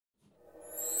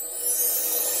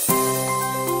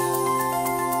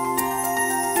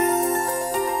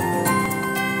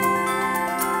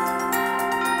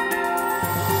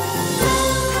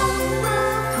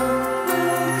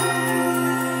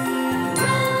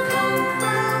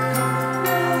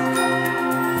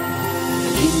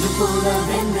full of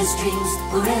endless dreams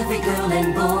for every girl and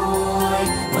boy.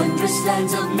 Wondrous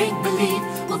lands of make-believe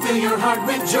will fill your heart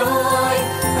with joy.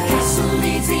 A castle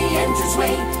leads the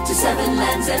entranceway to 7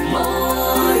 lands and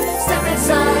more. Step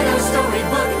inside our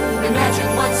storybook, imagine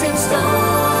what's in store.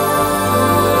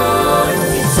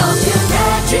 It's all pure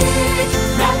magic,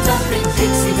 wrapped up in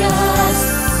pixie dust.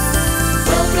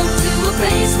 Welcome to a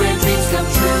place where dreams come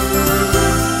true.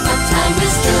 A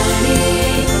timeless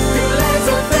journey through lands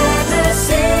of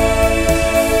fantasy.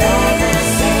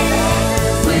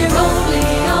 Where only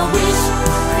a wish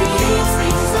creates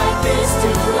things like this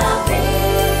to appear.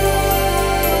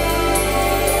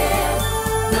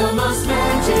 The most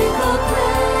magical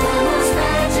place, the most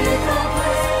magical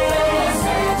place, the most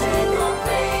magical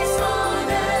place on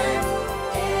earth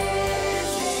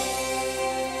is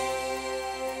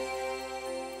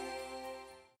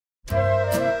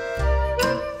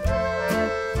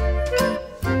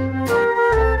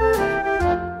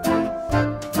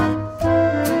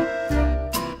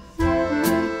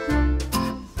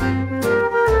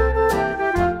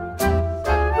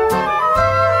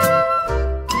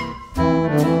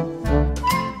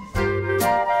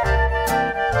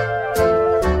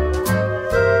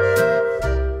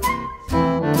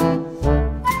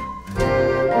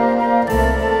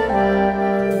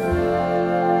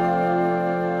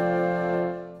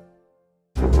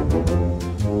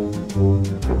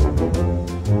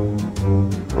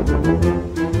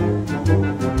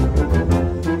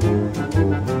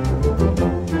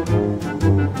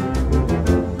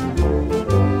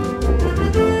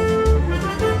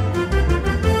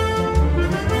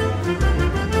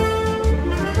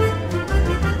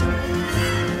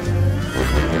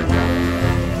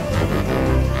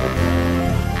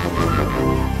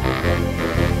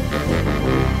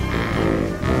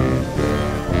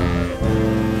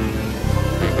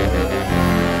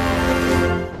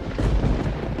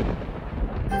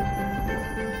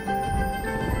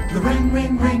The rain,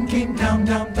 rain, rain came down,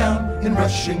 down, down in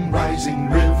rushing, rising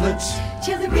rivulets,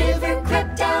 till the river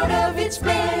crept out of its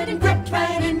bed and crept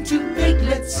right into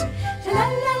piglets. La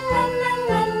la la la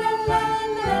la la la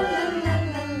la la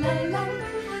la la.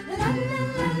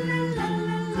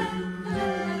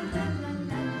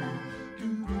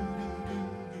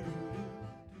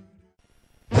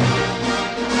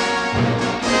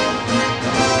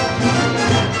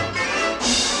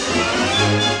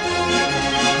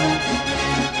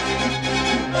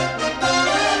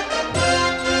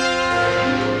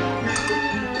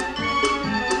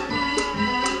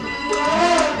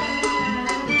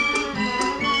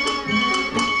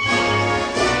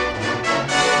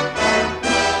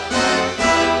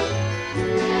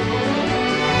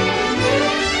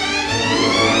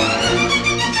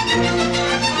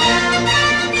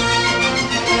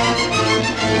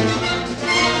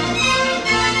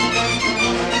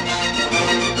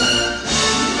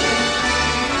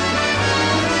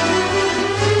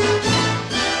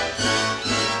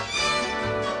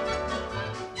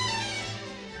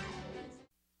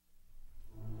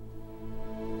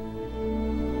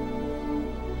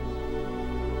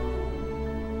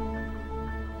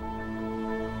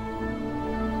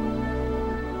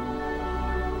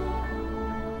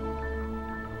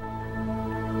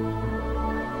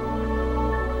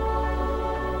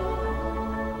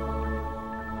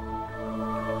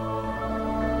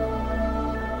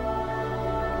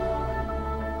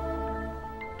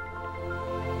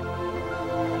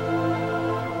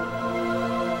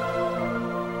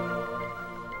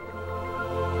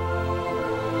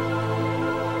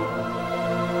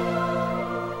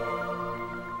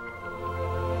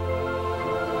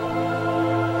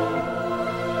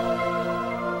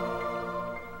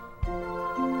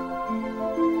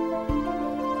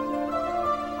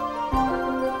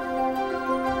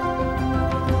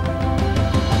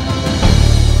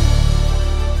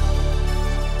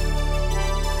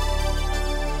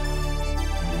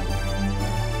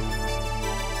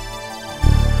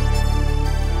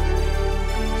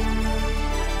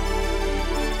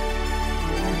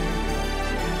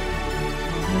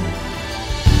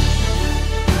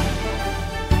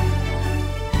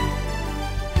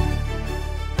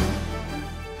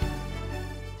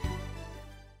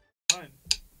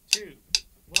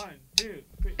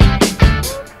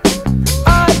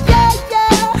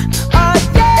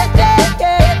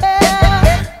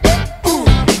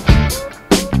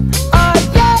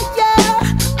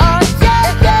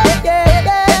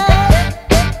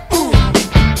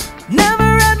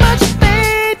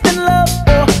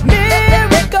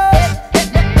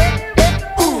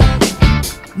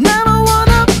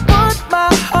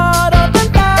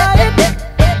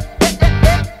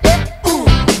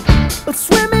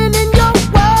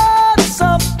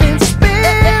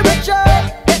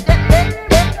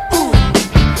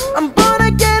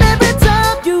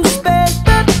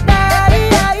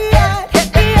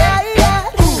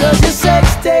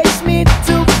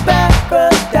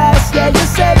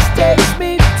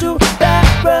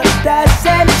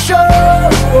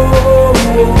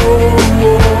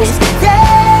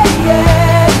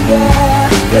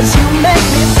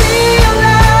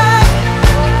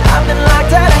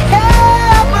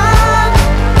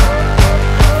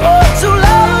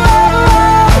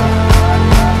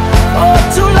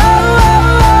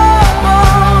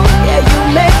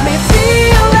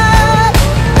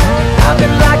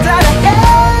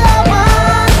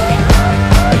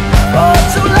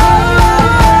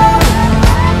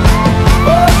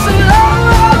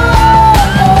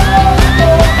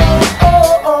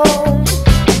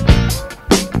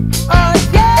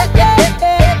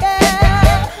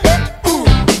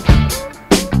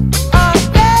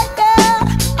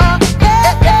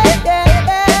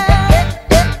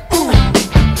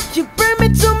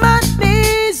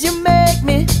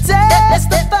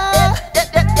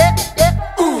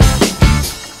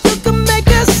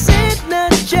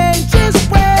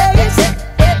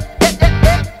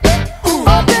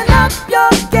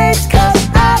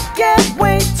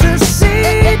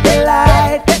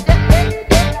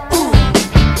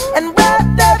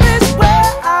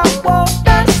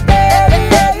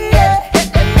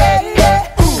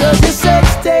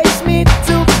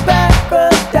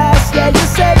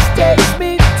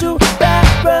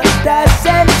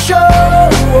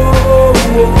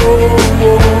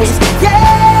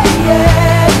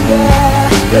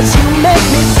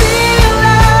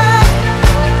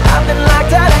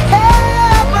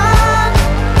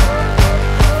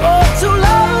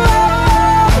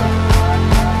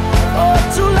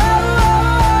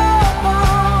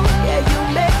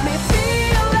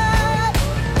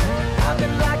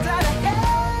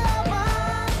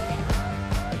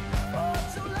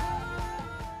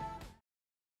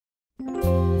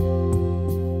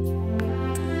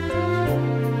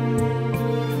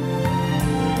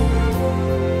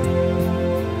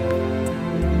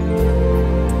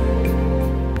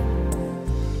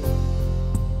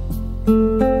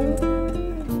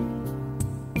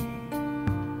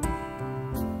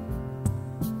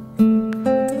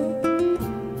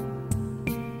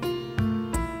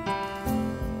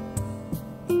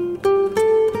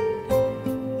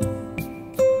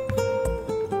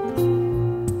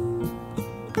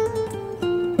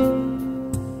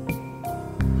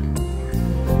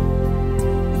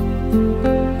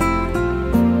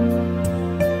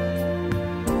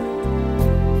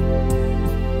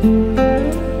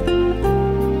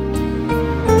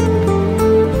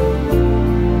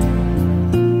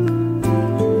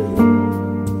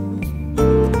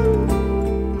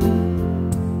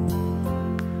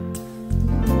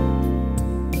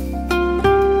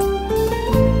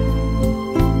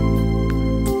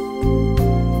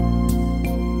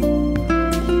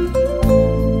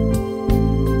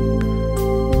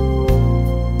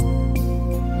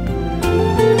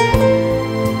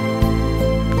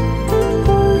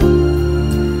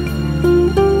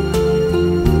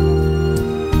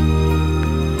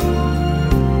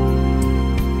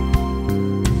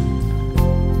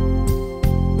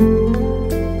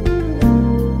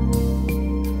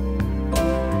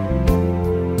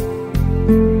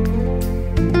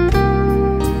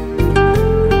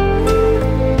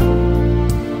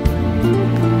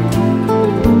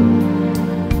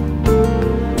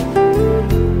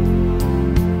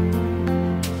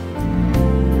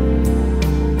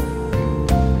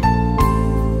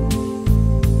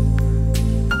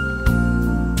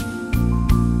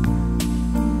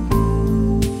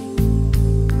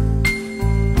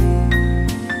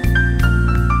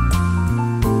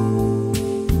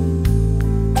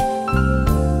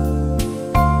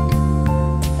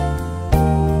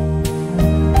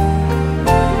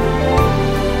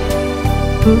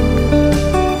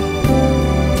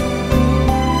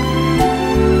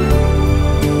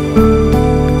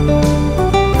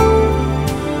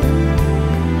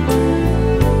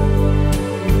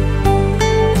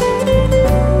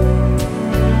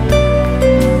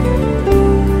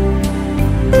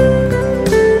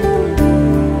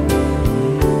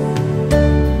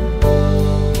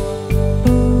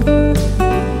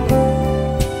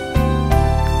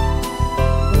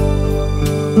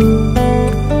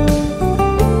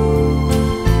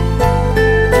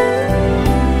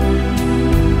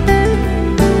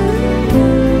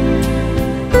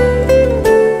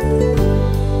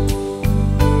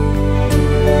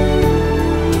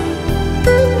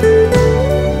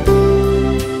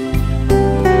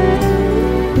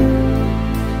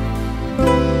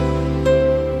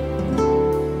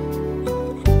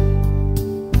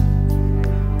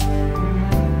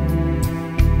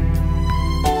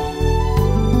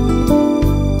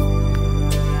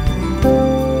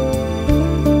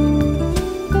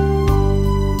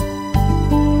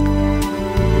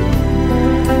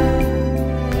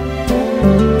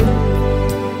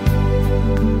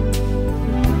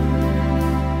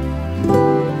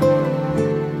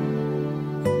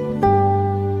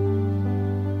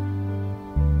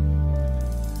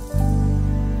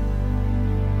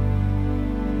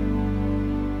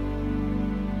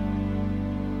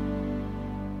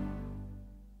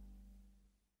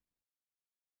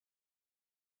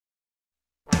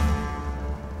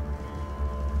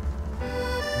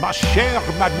 Ma chère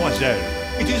mademoiselle,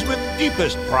 it is with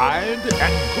deepest pride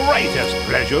and greatest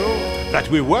pleasure that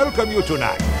we welcome you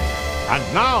tonight. And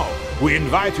now, we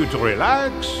invite you to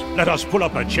relax. Let us pull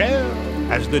up a chair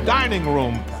as the dining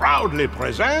room proudly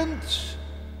presents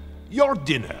your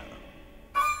dinner.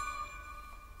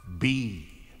 Be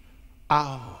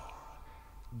our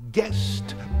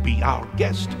guest. Be our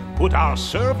guest. Put our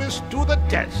service to the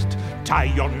test.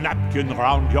 Tie your napkin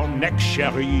round your neck,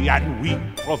 chérie, and we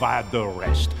provide the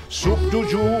rest. Soup du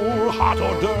jour, hot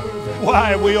hors d'oeuvre.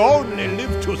 Why, we only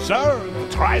live to serve.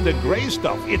 Try the gray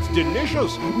stuff, it's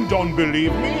delicious. Don't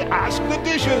believe me? Ask the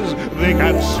dishes. They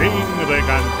can sing, they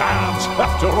can dance.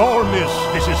 After all, miss,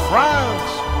 this is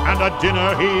France. And a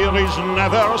dinner here is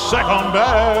never second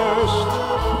best.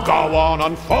 Go on,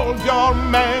 unfold your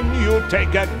menu,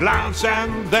 take a glance,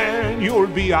 and then you'll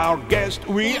be our guest.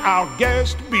 We our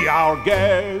guest, be our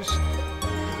guest.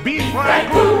 Beef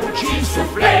ragout, cheese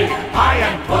soufflé,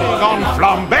 pie-and pudding on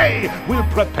flambé. We'll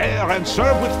prepare and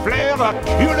serve with flair a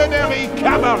culinary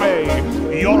cabaret.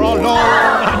 You're alone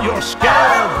and you're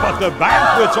scared, but the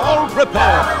banquet's all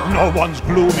prepared. No one's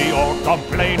gloomy or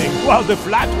complaining, while the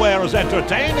flatware's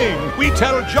entertaining. We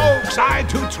tell jokes, I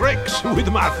do tricks with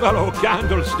my fellow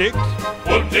candlesticks.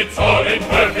 Put it all in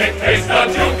perfect taste that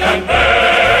you can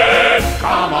best.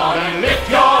 Come on and lift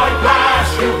your glass,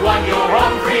 you've won your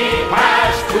own free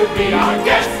pass to be our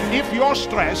guest. If you're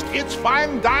stressed, it's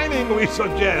fine dining we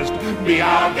suggest. Be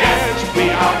our guest, be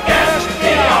our guest, be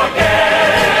our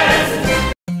guest.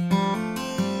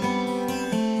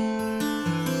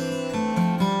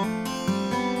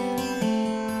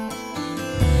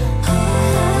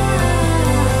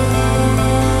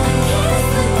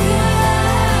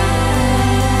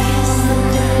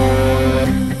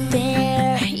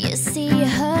 There you see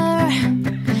her,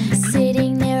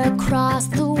 sitting there across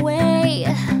the way.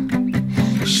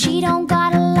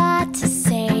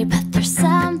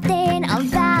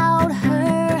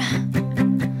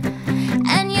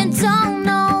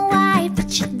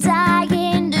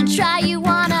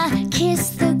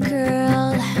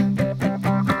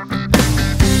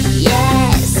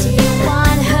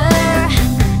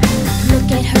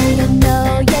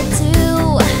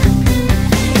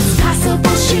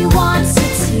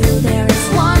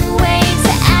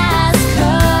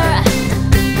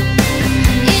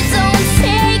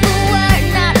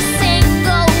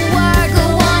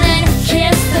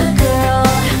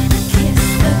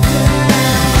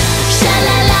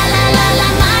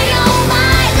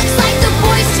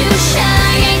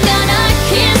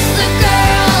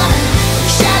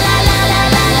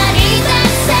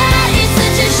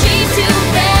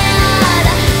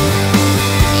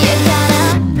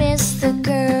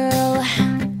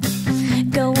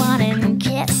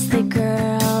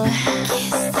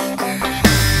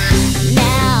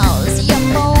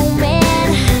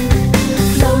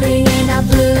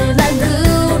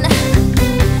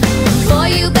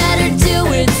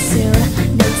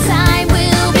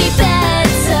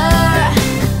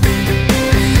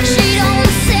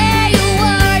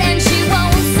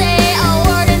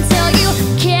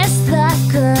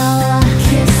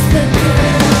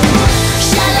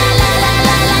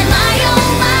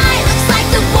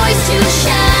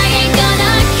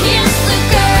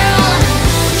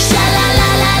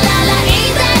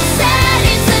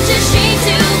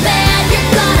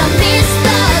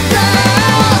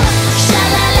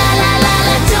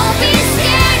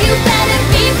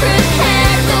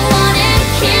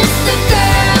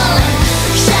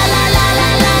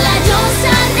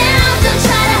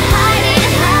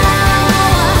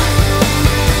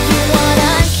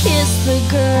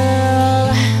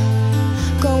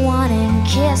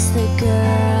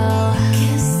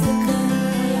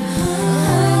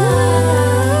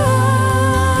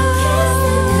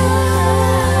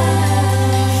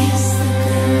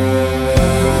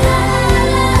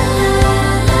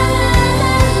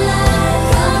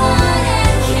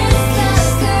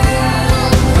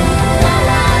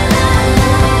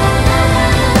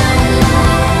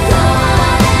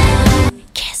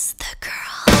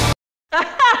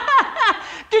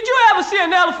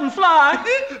 fly.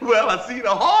 Well, I seen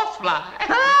a horse fly.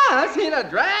 Ah, I seen a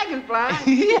dragon fly.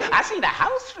 I seen a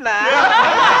house fly.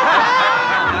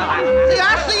 See,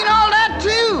 I seen all that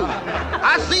too.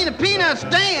 I seen a peanut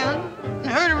stand and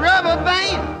heard a rubber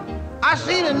band. I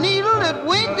seen a needle that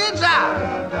winked its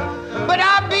eye. But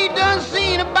I be done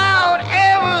seen about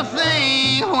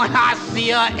everything when I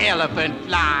see an elephant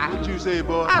fly. What you say,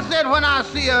 boy? I said when I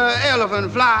see an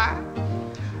elephant fly.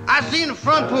 I seen the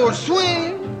front porch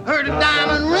swing, heard a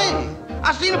diamond ring.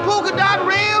 I seen a polka dot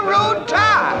railroad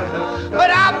tie. But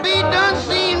I be done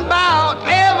seen about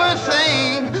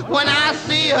everything when I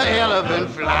see an elephant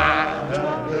fly.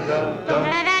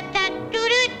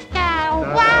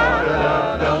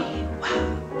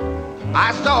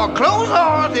 I saw a clothes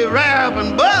horse, a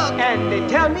rabbit buck. And they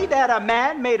tell me that a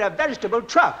man made a vegetable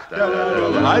truck.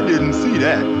 I didn't see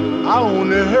that. I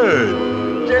only heard.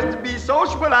 Just to be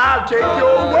sociable, I'll take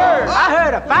your word. I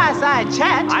heard a fireside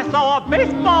chat. I saw a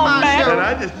baseball bat. And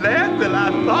I just laughed till I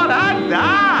thought I'd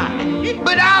die.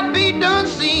 But I be done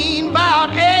seen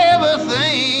about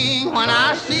everything when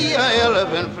I see an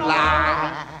elephant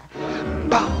fly.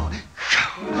 Bow,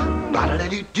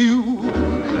 ba-da-da-doo-doo.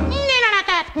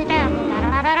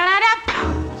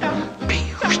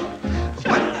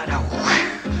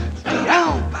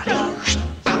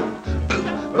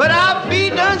 But I be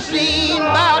done seen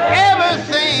about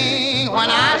everything when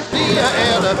I see an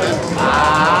elephant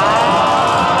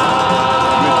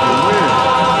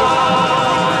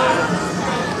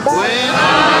When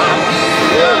I see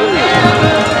an elephant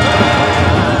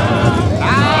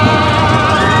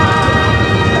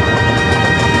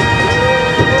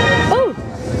Oh!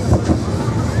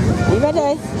 You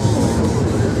ready?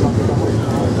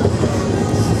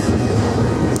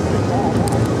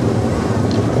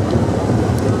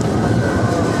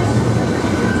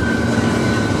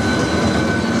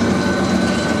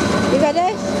 You ready?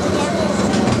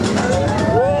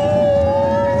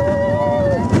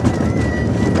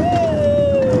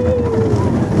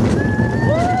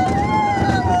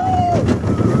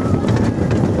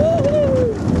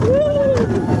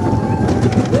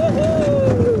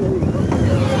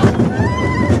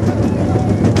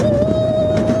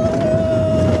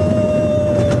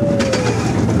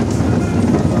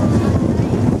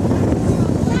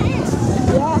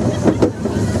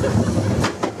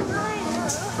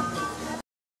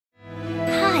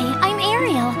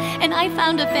 And I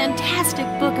found a fantastic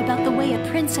book about the way a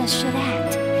princess should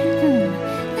act.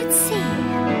 Let's see.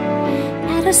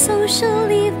 At a social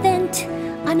event,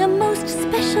 on a most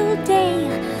special day,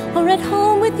 or at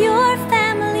home with your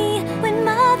family, when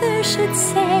mother should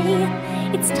say,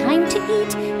 it's time to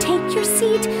eat, take your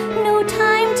seat, no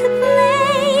time to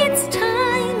play, it's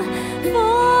time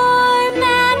for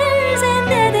manners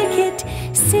and etiquette.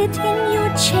 Sit in your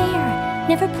chair,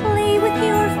 never play with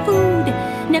your food,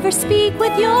 never speak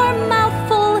with your mouth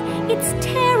full, it's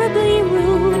terribly rude.